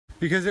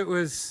because it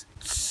was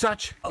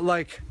such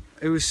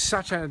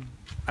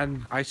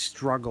and I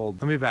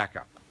struggled. Let me back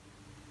up.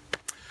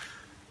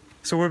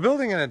 So we're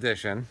building an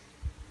addition,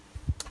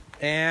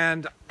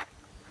 and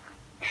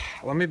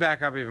let me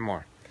back up even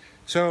more.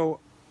 So,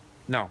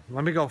 no,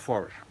 let me go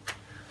forward.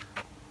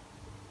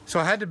 So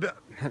I had to build,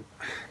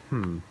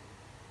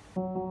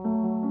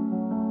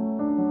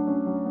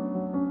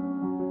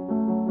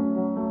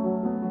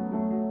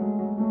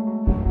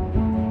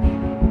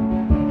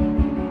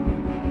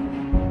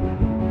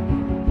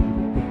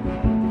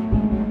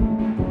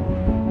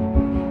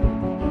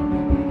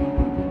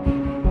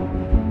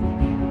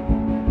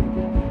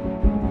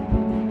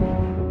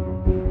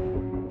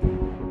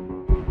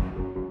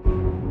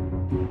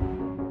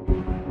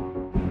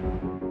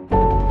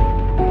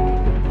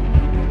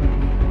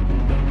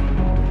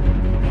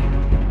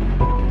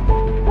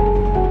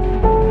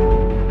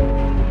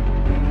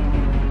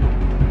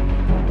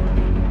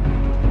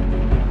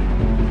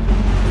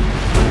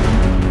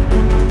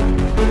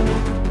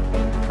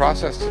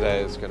 process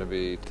today is going to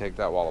be take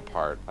that wall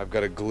apart. I've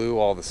got to glue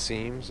all the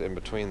seams in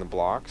between the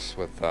blocks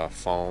with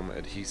foam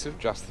adhesive,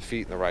 adjust the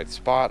feet in the right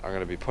spot. I'm going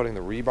to be putting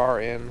the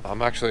rebar in.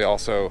 I'm actually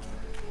also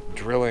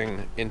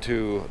drilling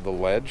into the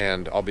ledge,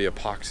 and I'll be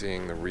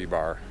epoxying the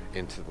rebar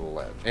into the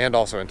ledge and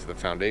also into the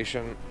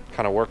foundation.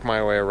 Kind of work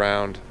my way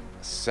around,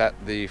 set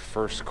the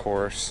first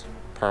course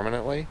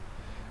permanently,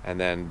 and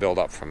then build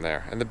up from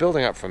there. And the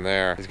building up from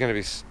there is going to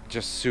be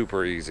just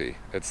super easy.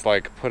 It's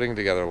like putting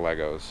together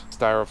Legos.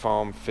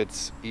 Styrofoam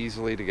fits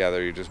easily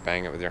together. You just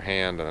bang it with your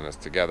hand and then it's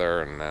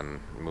together, and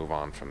then move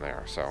on from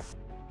there. So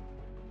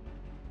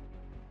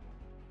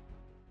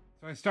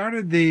I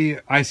started the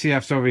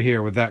ICFs over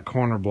here with that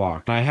corner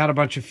block. I had a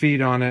bunch of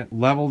feet on it,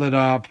 leveled it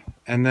up,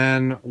 and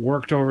then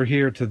worked over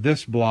here to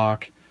this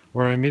block,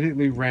 where I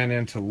immediately ran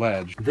into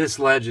ledge. This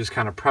ledge is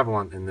kind of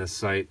prevalent in this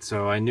site,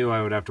 so I knew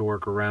I would have to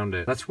work around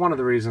it. That's one of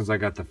the reasons I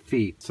got the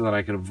feet, so that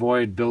I could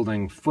avoid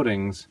building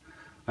footings.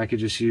 I could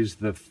just use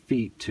the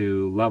feet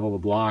to level the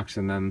blocks,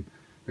 and then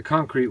the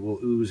concrete will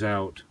ooze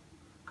out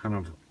kind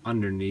of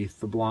underneath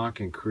the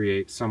block and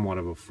create somewhat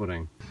of a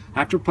footing.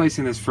 After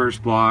placing this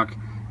first block,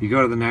 you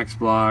go to the next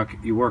block,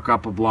 you work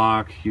up a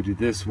block, you do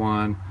this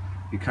one,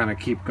 you kind of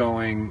keep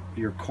going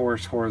your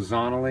course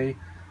horizontally,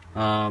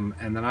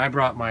 and then I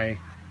brought my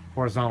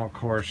horizontal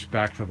course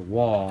back to the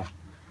wall,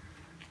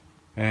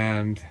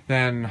 and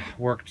then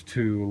worked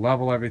to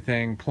level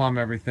everything, plumb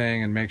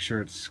everything, and make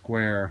sure it's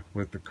square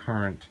with the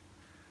current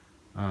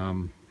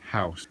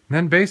house. And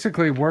then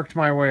basically worked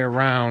my way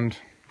around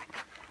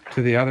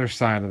to the other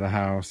side of the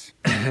house.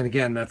 And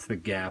again, that's the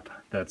gap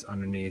that's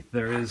underneath.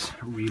 There is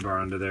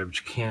rebar under there, but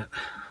you can't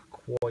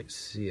quite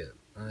see it.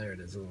 There it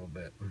is a little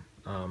bit.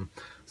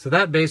 So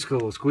that basically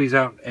will squeeze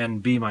out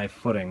and be my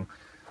footing.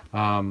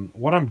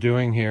 What I'm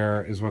doing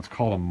here is what's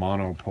called a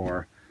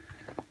monopour.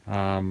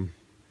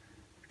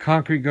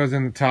 Concrete goes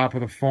in the top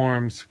of the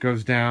forms,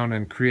 goes down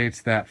and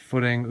creates that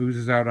footing,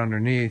 oozes out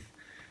underneath,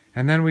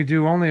 and then we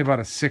do only about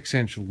a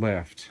 6-inch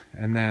lift,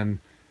 and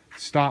then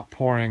stop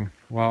pouring.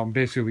 Well,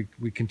 basically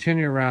we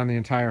continue around the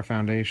entire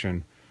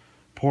foundation,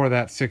 pour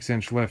that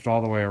 6-inch lift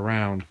all the way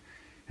around,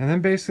 and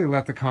then basically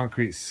let the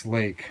concrete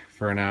slake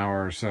for an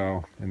hour or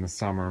so in the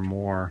summer,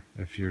 more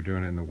if you're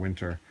doing it in the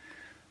winter.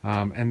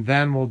 And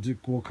then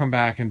we'll come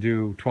back and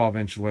do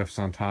 12-inch lifts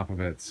on top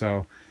of it.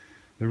 So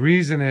the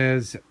reason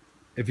is,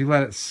 if you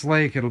let it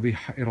slake,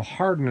 it'll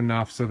harden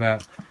enough so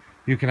that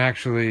you can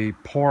actually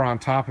pour on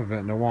top of it,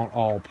 and it won't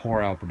all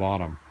pour out the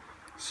bottom.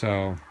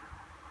 So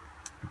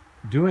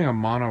doing a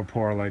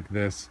monopour like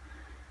this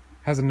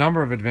has a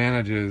number of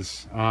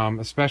advantages,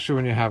 especially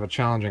when you have a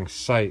challenging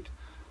site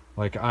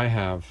like I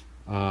have.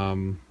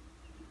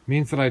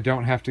 Means that I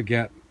don't have to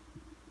get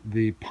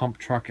the pump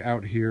truck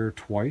out here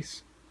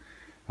twice.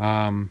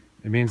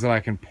 It means that I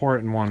can pour it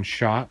in one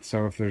shot,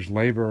 so if there's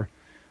labor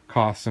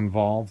costs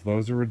involved,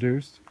 those are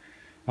reduced.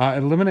 It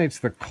eliminates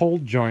the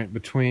cold joint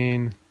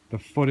between the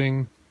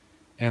footing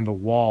and the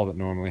wall that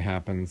normally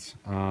happens.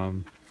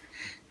 And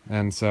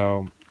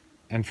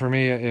for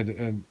me,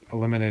 it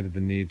eliminated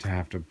the need to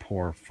have to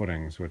pour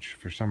footings, which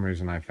for some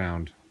reason I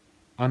found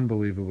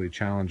unbelievably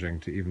challenging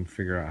to even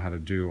figure out how to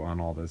do on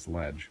all this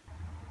ledge.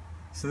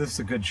 So this is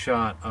a good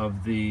shot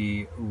of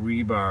the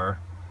rebar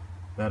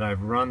that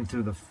I've run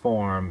through the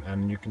form,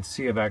 and you can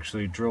see I've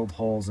actually drilled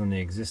holes in the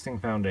existing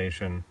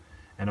foundation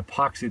and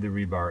epoxied the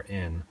rebar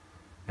in.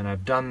 And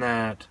I've done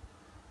that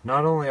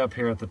not only up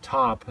here at the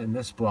top in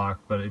this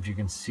block, but if you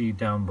can see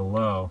down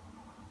below,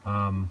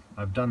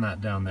 I've done that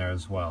down there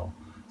as well.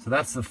 So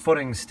that's the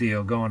footing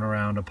steel going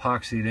around,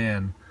 epoxied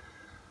in,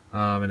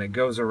 and it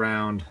goes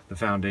around the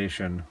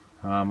foundation.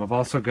 I've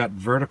also got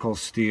vertical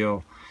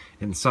steel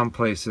in some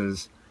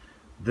places.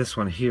 This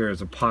one here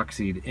is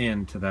epoxied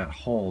into that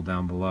hole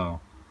down below.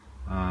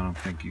 I don't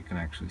think you can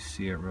actually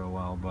see it real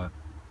well, but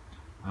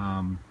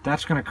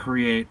that's going to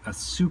create a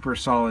super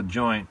solid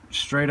joint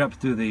straight up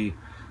through the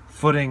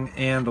footing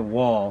and the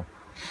wall,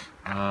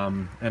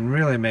 and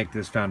really make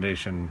this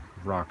foundation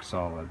rock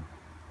solid.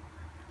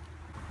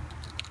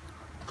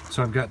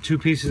 So I've got 2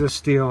 pieces of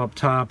steel up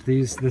top.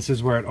 This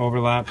is where it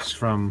overlaps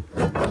from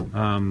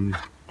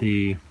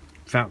the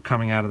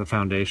coming out of the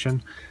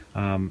foundation.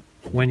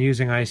 When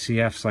using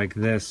ICFs like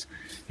this,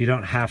 you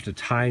don't have to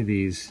tie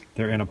these.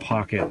 They're in a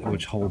pocket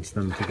which holds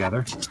them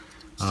together.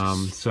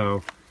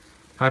 So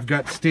I've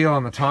got steel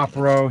on the top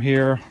row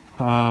here,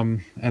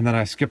 and then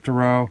I skipped a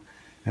row,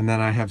 and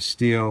then I have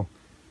steel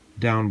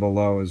down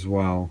below as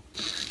well.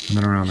 And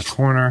then around the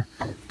corner,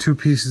 2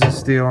 pieces of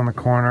steel in the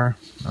corner.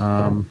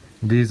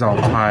 These I'll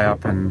tie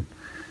up and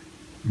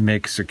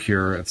make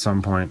secure at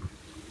some point.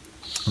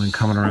 And then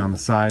coming around the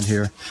side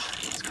here,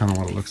 it's kind of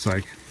what it looks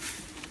like.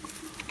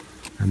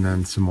 And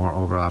then some more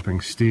overlapping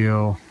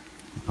steel,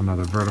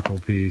 another vertical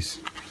piece.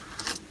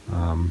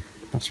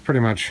 That's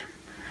pretty much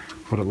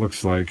what it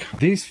looks like.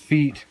 These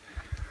feet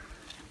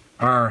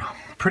are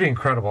pretty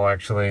incredible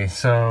actually.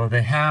 So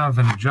they have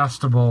an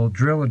adjustable,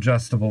 drill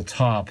adjustable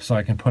top, so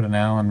I can put an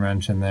Allen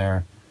wrench in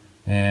there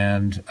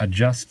and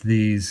adjust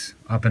these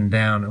up and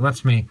down. It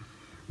lets me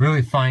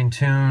really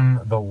fine-tune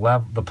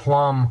the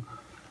plumb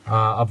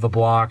of the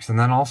blocks, and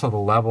then also the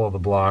level of the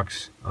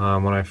blocks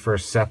when I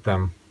first set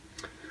them.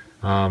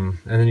 And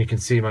then you can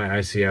see my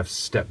ICF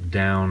step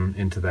down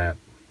into that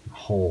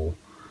hole,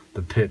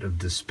 the pit of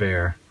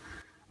despair.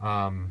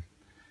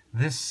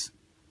 This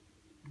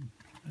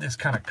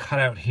kind of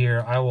cutout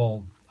here, I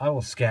will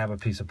scab a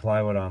piece of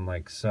plywood on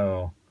like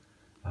so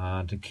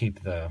to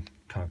keep the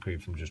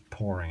concrete from just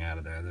pouring out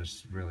of there.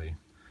 There's really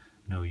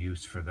no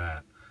use for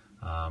that.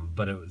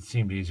 But it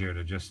seemed easier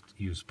to just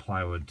use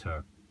plywood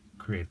to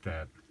create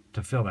that,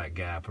 to fill that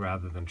gap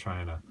rather than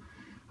trying to.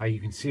 You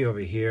can see over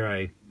here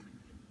I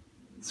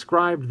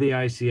scribed the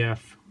ICF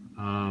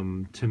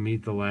to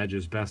meet the ledge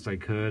as best I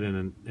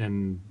could,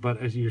 but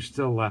as you're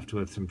still left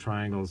with some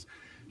triangles,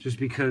 just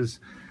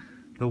because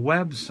the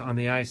webs on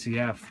the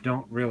ICF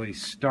don't really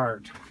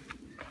start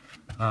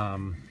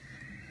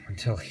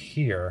until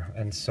here,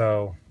 and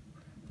so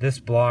this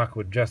block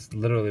would just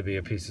literally be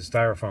a piece of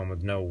styrofoam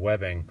with no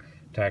webbing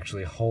to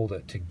actually hold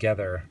it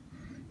together.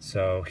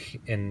 So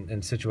in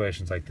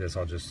situations like this,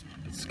 I'll just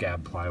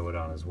scab plywood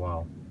on as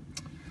well.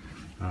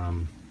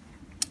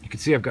 You can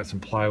see I've got some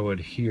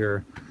plywood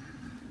here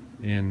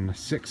in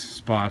 6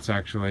 spots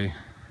actually,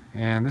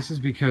 and this is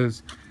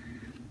because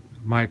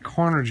my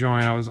corner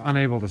joint I was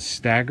unable to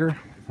stagger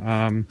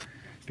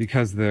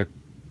because the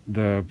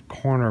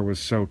corner was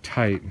so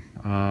tight.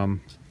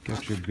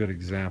 Get you a good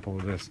example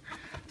of this.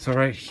 So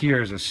right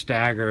here is a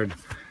staggered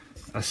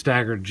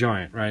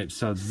joint, right?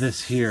 So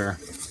this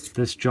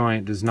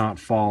joint does not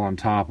fall on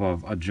top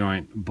of a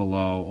joint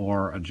below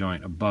or a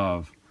joint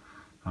above.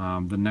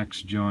 The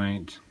next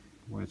joint,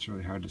 well, it's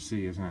really hard to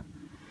see, isn't it?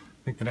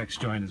 I think the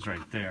next joint is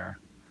right there.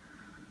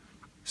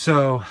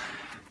 So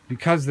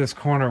because this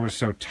corner was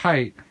so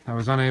tight, I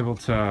was unable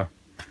to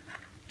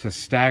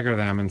stagger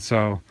them, and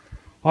so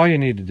all you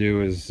need to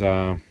do is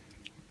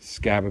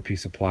scab a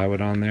piece of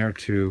plywood on there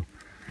to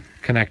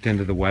connect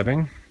into the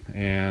webbing,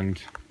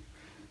 and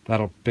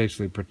that'll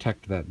basically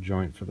protect that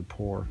joint for the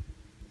pour.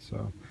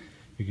 So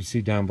you can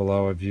see down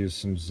below I've used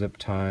some zip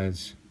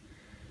ties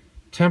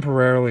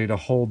temporarily to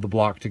hold the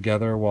block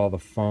together while the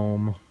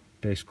foam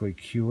basically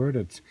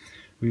cured.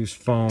 We use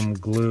foam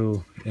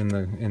glue in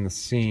the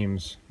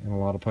seams in a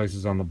lot of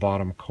places on the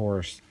bottom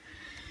course,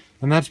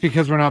 and that's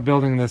because we're not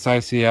building this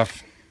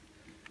ICF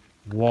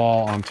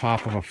wall on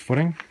top of a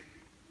footing.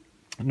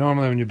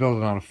 Normally when you build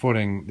it on a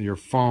footing, your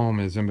foam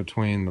is in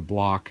between the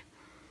block.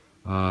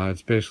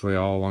 It's basically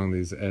all along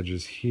these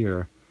edges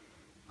here,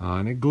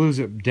 and it glues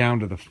it down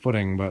to the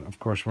footing, but of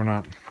course we're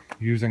not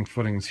using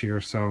footings here,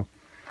 so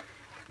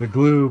the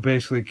glue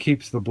basically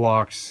keeps the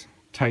blocks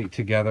tight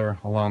together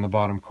along the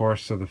bottom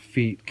course so the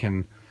feet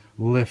can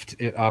lift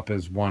it up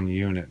as one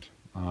unit.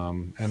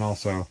 And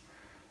also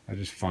I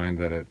just find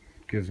that it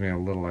gives me a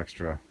little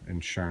extra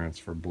insurance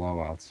for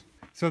blowouts.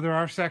 So there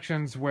are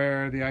sections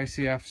where the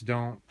ICFs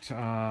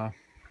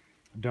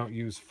don't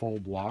use full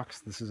blocks.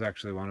 This is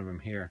actually one of them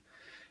here,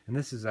 and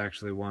this is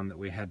actually one that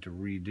we had to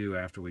redo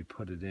after we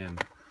put it in.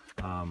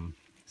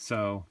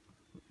 So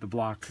the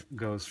block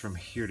goes from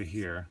here to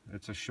here.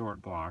 It's a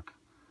short block,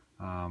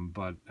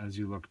 but as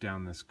you look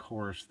down this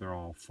course, they're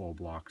all full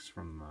blocks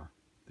from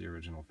the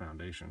original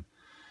foundation.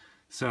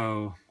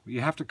 So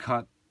you have to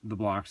cut the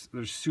blocks.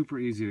 They're super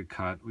easy to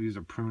cut. We use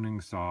a pruning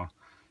saw.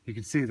 You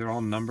can see they're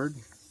all numbered.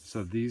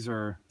 So these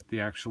are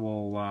the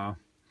actual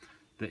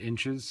the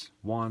inches.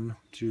 1,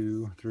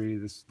 2, 3.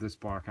 This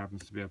block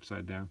happens to be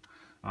upside down.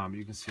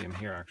 You can see them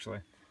here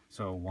actually.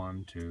 So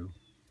 1, 2,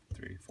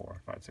 3,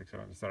 4, 5, 6,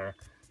 7, etc.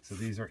 So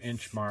these are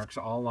inch marks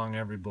all along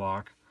every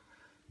block.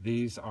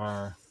 These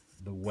are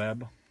the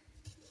web.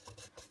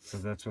 So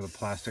that's where the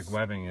plastic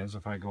webbing is.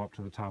 If I go up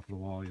to the top of the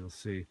wall, you'll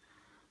see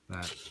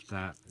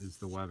that is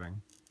the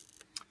webbing.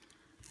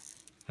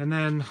 And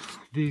then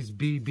these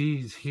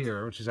BBs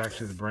here, which is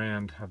actually the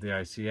brand of the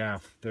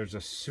ICF, there's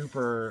a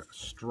super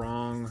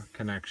strong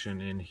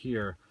connection in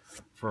here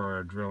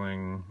for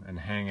drilling and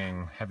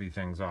hanging heavy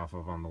things off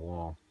of on the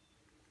wall.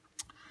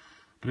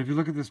 But if you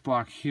look at this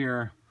block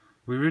here,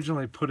 we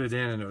originally put it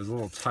in and it was a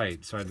little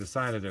tight, so I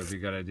decided it would be a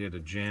good idea to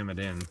jam it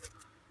in.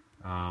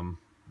 And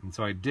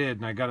so I did,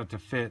 and I got it to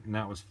fit, and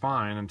that was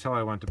fine until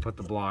I went to put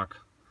the block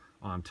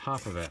on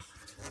top of it.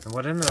 And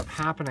what ended up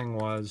happening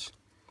was,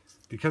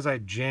 because I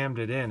jammed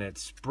it in, it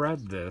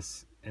spread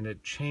this, and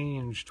it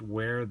changed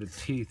where the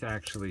teeth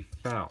actually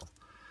fell.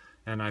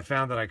 And I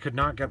found that I could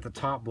not get the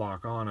top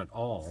block on at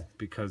all,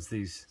 because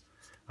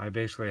I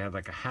basically had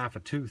like a half a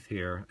tooth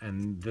here,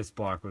 and this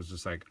block was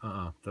just like,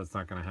 that's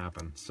not gonna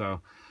happen.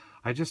 So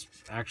I just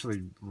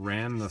actually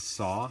ran the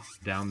saw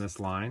down this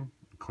line,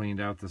 cleaned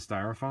out the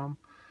styrofoam,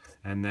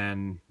 and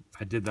then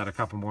I did that a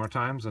couple more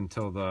times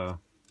until the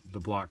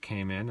block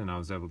came in and I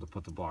was able to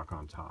put the block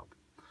on top.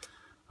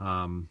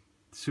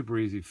 Super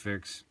easy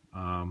fix.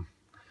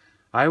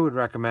 I would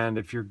recommend,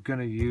 if you're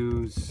gonna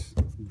use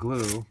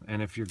glue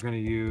and if you're gonna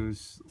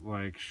use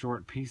like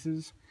short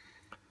pieces,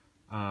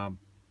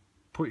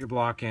 put your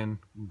block in,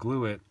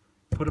 glue it,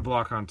 put a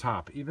block on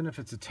top, even if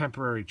it's a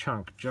temporary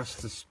chunk, just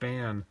to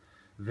span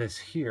this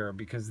here,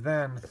 because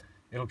then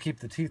it'll keep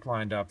the teeth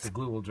lined up, the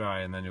glue will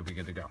dry, and then you'll be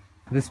good to go.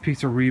 This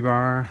piece of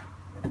rebar,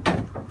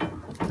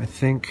 I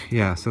think,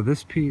 yeah, so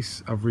this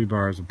piece of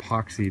rebar is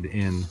epoxied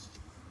in.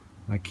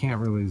 I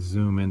can't really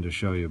zoom in to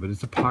show you, but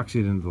it's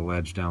epoxied into the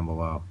ledge down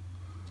below.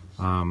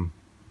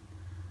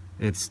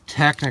 It's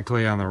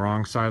technically on the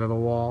wrong side of the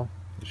wall.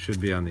 It should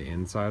be on the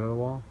inside of the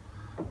wall.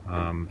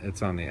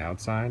 It's on the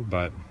outside,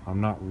 but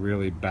I'm not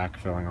really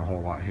backfilling a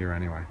whole lot here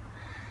anyway.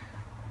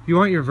 You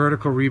want your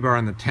vertical rebar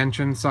on the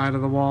tension side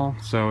of the wall,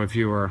 so if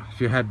you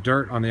had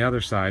dirt on the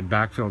other side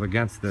backfilled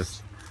against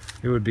this,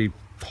 it would be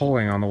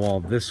pulling on the wall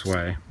this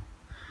way,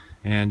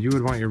 and you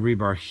would want your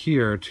rebar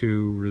here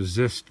to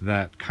resist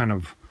that kind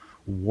of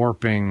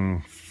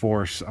warping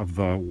force of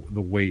the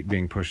weight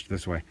being pushed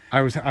this way.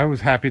 I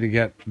was happy to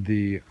get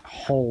the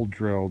hole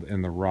drilled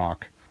in the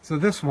rock. So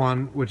this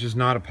one, which is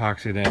not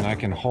epoxied in, I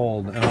can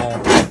hold, and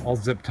I'll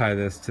zip tie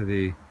this to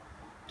the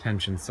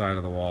tension side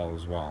of the wall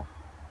as well.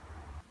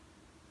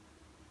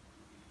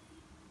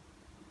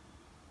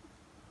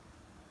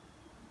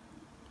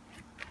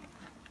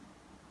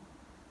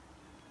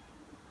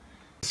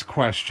 This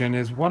question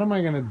is, what am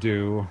I going to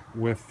do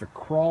with the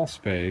crawl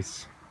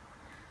space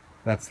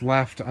that's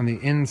left on the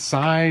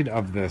inside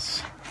of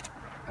this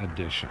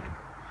addition?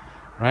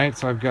 Right?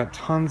 So I've got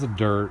tons of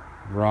dirt,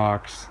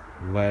 rocks,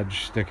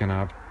 ledge sticking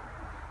up,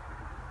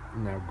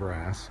 now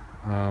grass.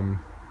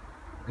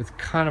 It's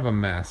kind of a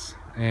mess,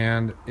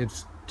 and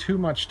it's too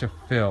much to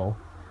fill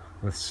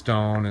with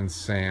stone and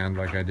sand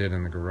like I did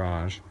in the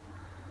garage.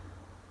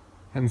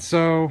 And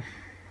so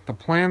the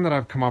plan that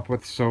I've come up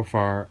with so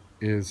far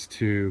is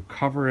to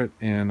cover it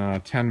in a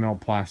 10 mil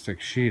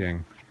plastic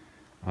sheeting,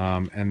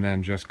 and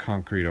then just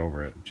concrete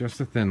over it, just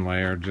a thin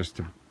layer, just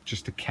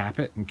to cap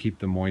it and keep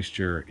the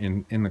moisture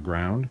in the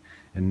ground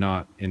and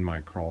not in my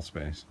crawl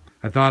space.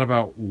 I thought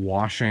about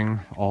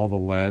washing all the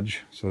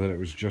ledge so that it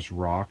was just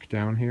rock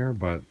down here,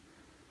 but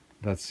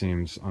that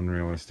seems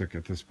unrealistic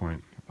at this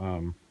point.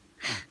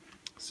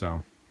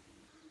 So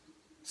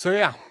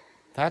yeah,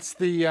 that's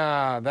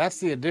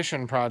the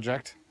addition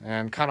project,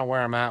 and kind of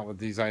where I'm at with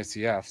these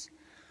ICFs.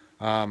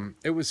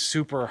 It was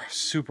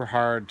super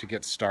hard to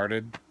get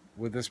started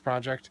with this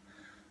project.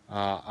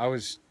 I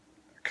was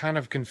kind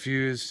of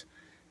confused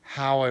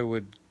how I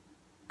would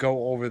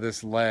go over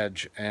this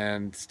ledge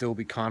and still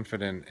be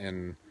confident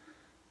in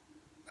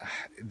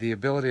the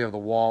ability of the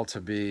wall to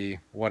be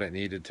what it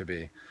needed to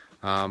be.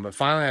 But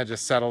finally I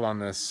just settled on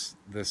this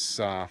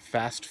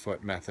fast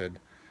foot method,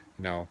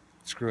 you know,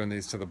 screwing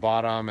these to the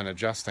bottom and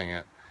adjusting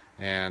it,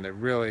 and I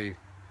really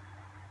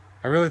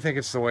think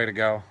it's the way to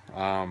go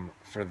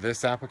for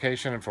this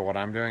application and for what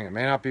I'm doing. It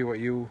may not be what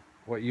you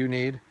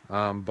need,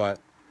 but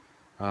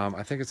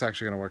I think it's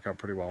actually going to work out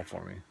pretty well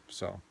for me.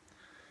 So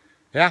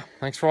yeah,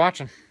 thanks for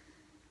watching.